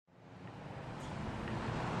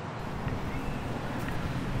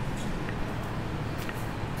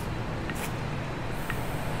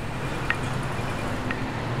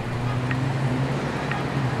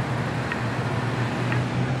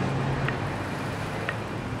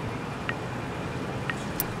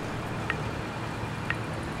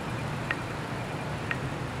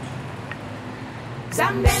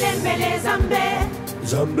Zambelembele zambe.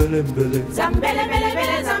 Zambelembele.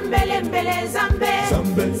 Zambelembele zambelembele zambe.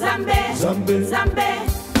 Zambe. Zambe. Zambe. Zambe.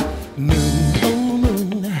 Moon, oh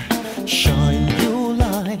moon, shine your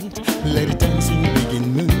light. Let the dancing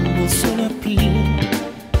begin. Moon will soon appear.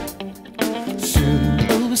 Soon,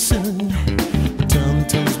 oh soon,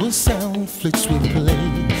 tom-toms will sound, flutes will play.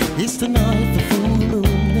 It's the night, the full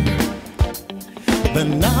moon. The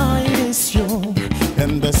night is young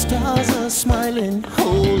and the stars are smiling.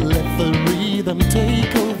 Oh, let the rhythm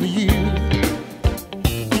take over you.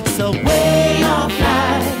 It's a way of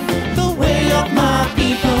life, the way of my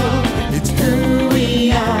people. It's who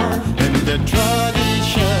we are and the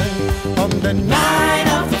tradition. On the night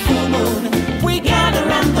of the full moon, we gather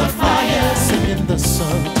around the fire, singing the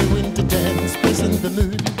song, doing the dance, praising the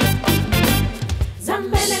moon.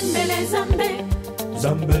 Zambelembele zambe.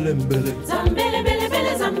 Zambelembele.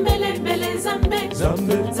 Zambelembele zambelembele zambe.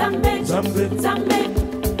 Zambe. Zambe. Zambe. Zambe.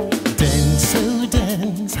 Dance, oh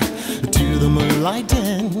dance, to the moonlight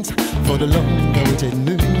dance, for the long-awaited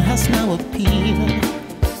moon has now appeared.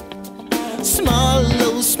 Smile,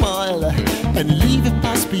 oh smile, and leave it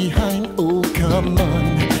past behind. Oh come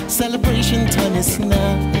on, celebration time is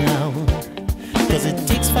now. Cause it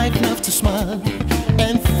takes 5 love to smile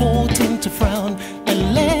and 14 to frown,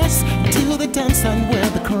 and less till the dance and wear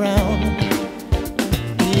the crown.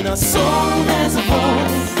 In a song there's a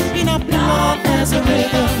voice, in our blood there's a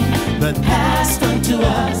rhythm that passed on to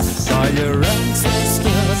us by your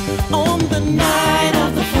ancestors. On the night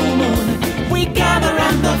of the full moon, we gather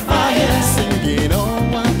around the fire, singing oh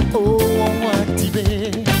what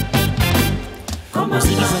tibe.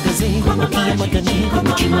 Musiki zagaze, okia magani,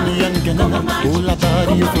 chimni yangana, ola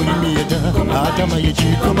bari yofuni miyada, adama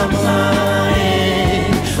yeji komamae.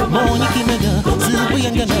 Moni kimega, zubu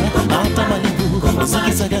yangana, adama libu,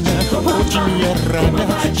 zigi zagana, ochimi yarada,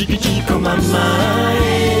 jigi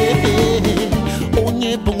komamae.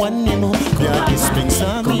 Onye bwanemo, ya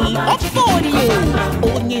dispensami, oforie.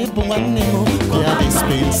 Onye bwanemo, ya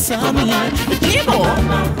dispensami, jibo.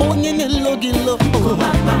 Onye nelogilo,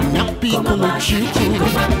 nyapi kolochiku.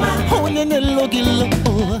 Onye nelogilo.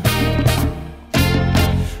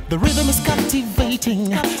 The rhythm is captivating,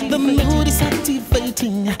 the mood is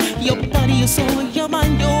activating. Your body, your soul, your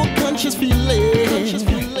mind, your conscious feeling.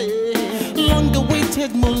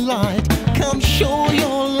 Long-awaited moonlight, come show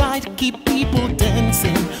your light, keep people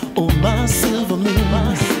dancing. Oh my silver moon,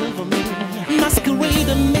 masquerade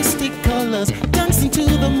the mystic colors, dancing to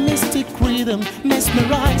the mystic rhythm,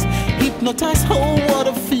 mesmerize, hypnotize. Oh what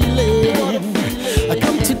a feeling! I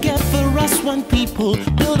come together as one people,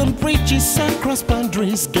 building bridges across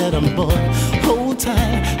boundaries. Get on board, hold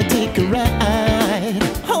tight, take a ride.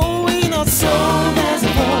 Oh, in our soul there's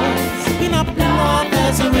a voice, in our blood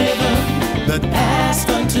there's a rhythm that passed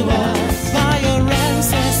on to us by our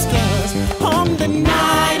ancestors. On the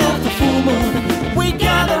night of the full moon, we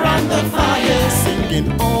gather around the fire,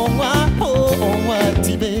 singing oh what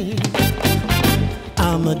tibe.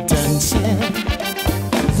 I'm a dancer.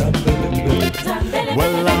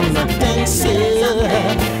 Well, I'm a dancer.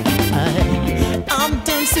 I'm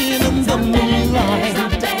dancing in the moonlight.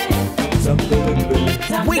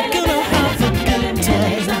 We're gonna have a good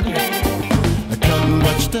time. Come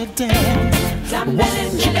watch the dance.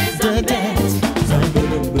 Watch the dance.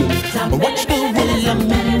 Watch the way I'm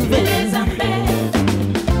moving.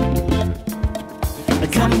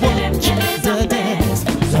 Come watch the dance.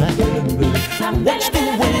 Watch the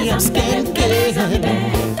way I'm skanking.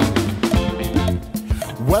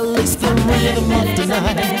 Well, it's the rhythm of the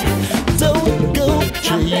night. Don't go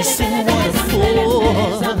chasing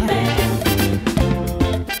waterfall.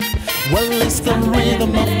 Well, it's the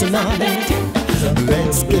rhythm of the night.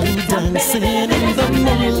 Let's go dancing in the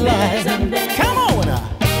moonlight. Come on!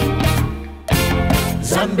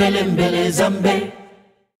 Zambelembele zambe.